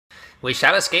We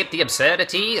shall escape the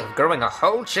absurdity of growing a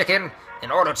whole chicken in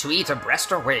order to eat a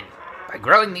breast or wing, by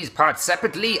growing these parts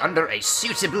separately under a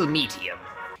suitable medium.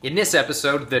 In this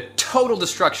episode, the total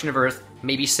destruction of Earth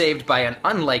may be saved by an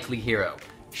unlikely hero,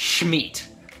 Shmeat,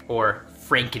 or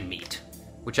Frankenmeat,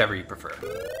 whichever you prefer.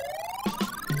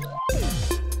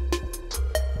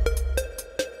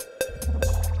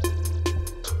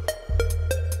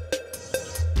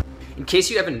 In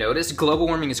case you haven't noticed, global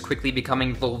warming is quickly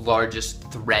becoming the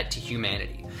largest threat to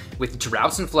humanity. With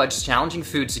droughts and floods challenging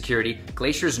food security,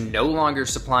 glaciers no longer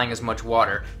supplying as much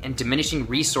water, and diminishing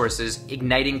resources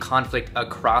igniting conflict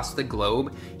across the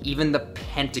globe, even the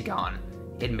Pentagon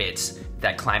admits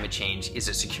that climate change is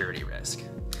a security risk.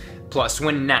 Plus,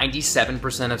 when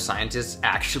 97% of scientists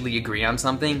actually agree on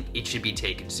something, it should be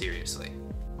taken seriously.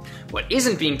 What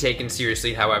isn't being taken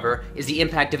seriously, however, is the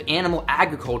impact of animal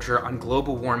agriculture on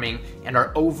global warming and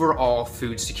our overall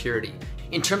food security.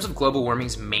 In terms of global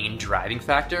warming's main driving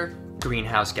factor,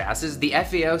 greenhouse gases, the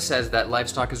FAO says that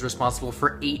livestock is responsible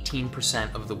for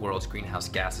 18% of the world's greenhouse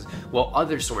gases, while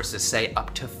other sources say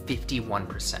up to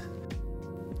 51%.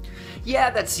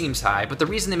 Yeah, that seems high, but the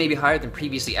reason they may be higher than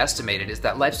previously estimated is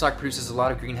that livestock produces a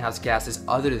lot of greenhouse gases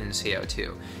other than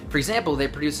CO2. For example, they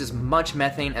produce as much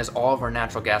methane as all of our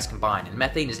natural gas combined, and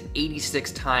methane is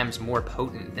 86 times more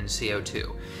potent than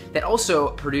CO2. They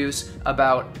also produce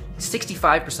about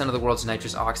 65% of the world's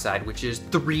nitrous oxide, which is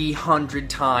 300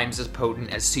 times as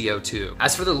potent as CO2.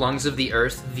 As for the lungs of the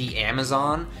Earth, the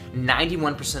Amazon,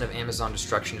 91% of Amazon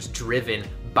destruction is driven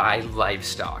by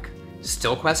livestock.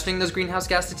 Still questioning those greenhouse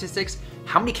gas statistics?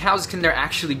 How many cows can there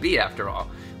actually be after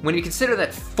all? When you consider that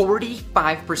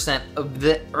 45% of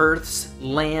the Earth's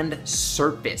land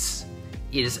surface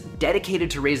is dedicated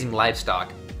to raising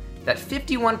livestock, that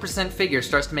 51% figure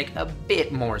starts to make a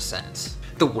bit more sense.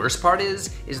 The worst part is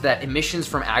that emissions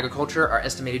from agriculture are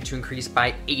estimated to increase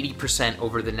by 80%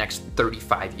 over the next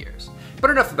 35 years. But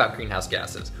enough about greenhouse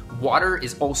gases. Water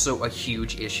is also a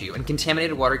huge issue, and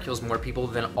contaminated water kills more people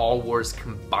than all wars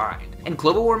combined. And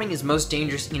global warming is most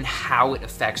dangerous in how it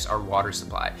affects our water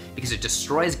supply, because it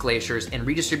destroys glaciers and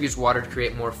redistributes water to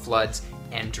create more floods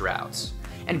and droughts.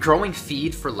 And growing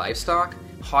feed for livestock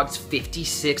hogs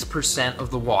 56%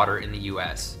 of the water in the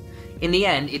US. In the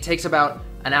end, it takes about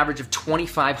an average of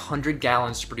 2,500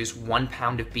 gallons to produce 1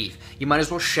 pound of beef. You might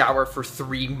as well shower for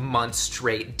 3 months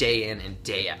straight, day in and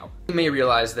day out. You may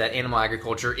realize that animal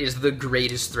agriculture is the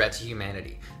greatest threat to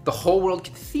humanity. The whole world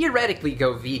could theoretically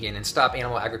go vegan and stop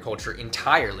animal agriculture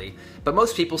entirely, but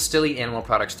most people still eat animal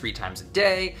products 3 times a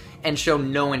day and show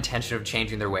no intention of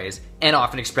changing their ways, and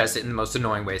often express it in the most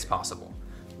annoying ways possible.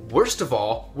 Worst of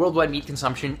all, worldwide meat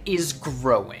consumption is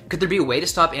growing. Could there be a way to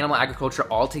stop animal agriculture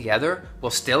altogether while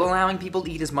still allowing people to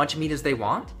eat as much meat as they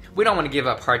want? We don't want to give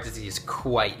up heart disease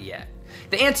quite yet.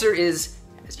 The answer is,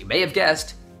 as you may have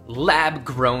guessed,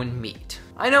 lab-grown meat.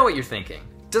 I know what you're thinking.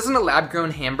 Doesn't a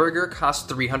lab-grown hamburger cost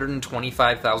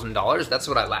 $325,000? That's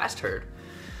what I last heard.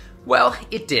 Well,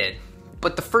 it did,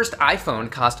 but the first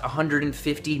iPhone cost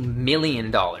 $150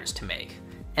 million to make.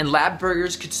 And lab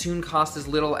burgers could soon cost as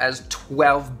little as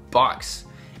 $12.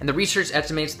 And the research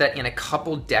estimates that in a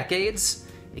couple decades,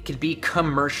 it could be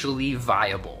commercially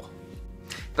viable.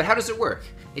 But how does it work?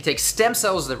 They take stem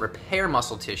cells that repair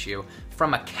muscle tissue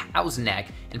from a cow's neck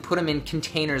and put them in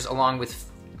containers along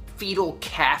with fetal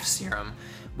calf serum,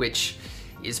 which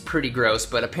is pretty gross,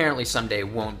 but apparently someday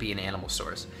won't be an animal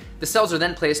source. The cells are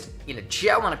then placed in a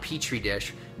gel on a petri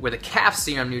dish where the calf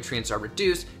serum nutrients are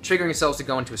reduced, triggering cells to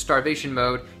go into a starvation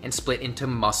mode and split into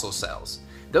muscle cells.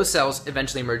 Those cells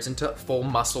eventually merge into full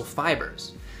muscle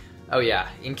fibers. Oh yeah,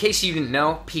 in case you didn't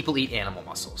know, people eat animal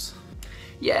muscles.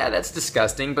 Yeah, that's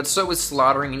disgusting, but so is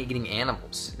slaughtering and eating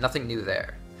animals. Nothing new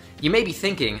there. You may be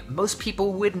thinking, most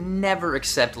people would never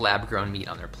accept lab-grown meat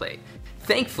on their plate.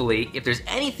 Thankfully, if there's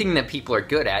anything that people are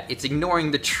good at, it's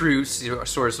ignoring the true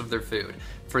source of their food.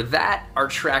 For that, our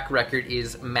track record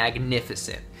is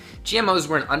magnificent. GMOs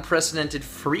were an unprecedented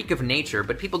freak of nature,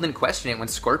 but people didn't question it when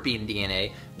scorpion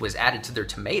DNA was added to their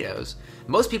tomatoes.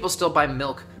 Most people still buy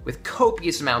milk with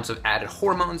copious amounts of added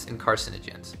hormones and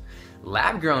carcinogens.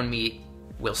 Lab-grown meat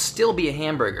will still be a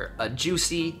hamburger, a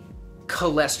juicy,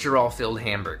 cholesterol-filled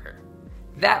hamburger.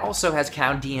 That also has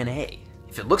cow DNA.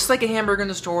 If it looks like a hamburger in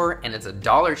the store and it's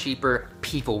 $1 cheaper,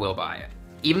 people will buy it.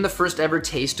 Even the first ever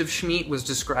taste of Shmeat was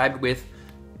described with,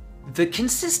 "The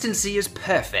consistency is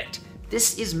perfect.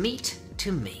 This is meat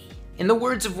to me." In the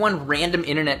words of one random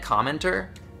internet commenter,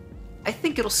 "I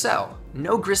think it'll sell.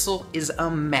 No gristle is a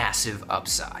massive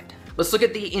upside." Let's look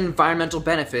at the environmental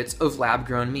benefits of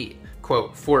lab-grown meat.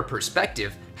 Quote, "For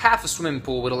perspective, half a swimming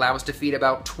pool would allow us to feed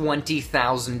about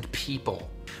 20,000 people.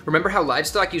 Remember how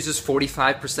livestock uses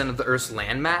 45% of the Earth's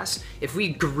land mass? If we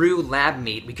grew lab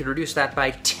meat, we could reduce that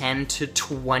by 10 to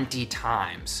 20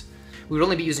 times. We would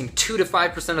only be using 2 to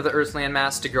 5% of the Earth's land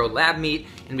mass to grow lab meat,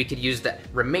 and we could use the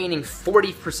remaining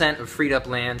 40% of freed up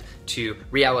land to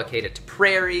reallocate it to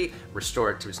prairie,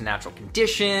 restore it to its natural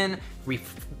condition,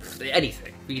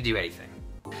 anything. We could do anything.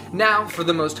 Now, for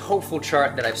the most hopeful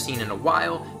chart that I've seen in a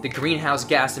while, the greenhouse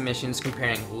gas emissions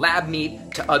comparing lab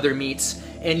meat to other meats,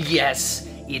 and yes,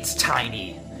 it's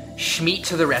tiny. Shmeat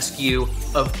to the rescue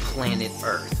of planet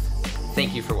Earth.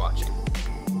 Thank you for watching.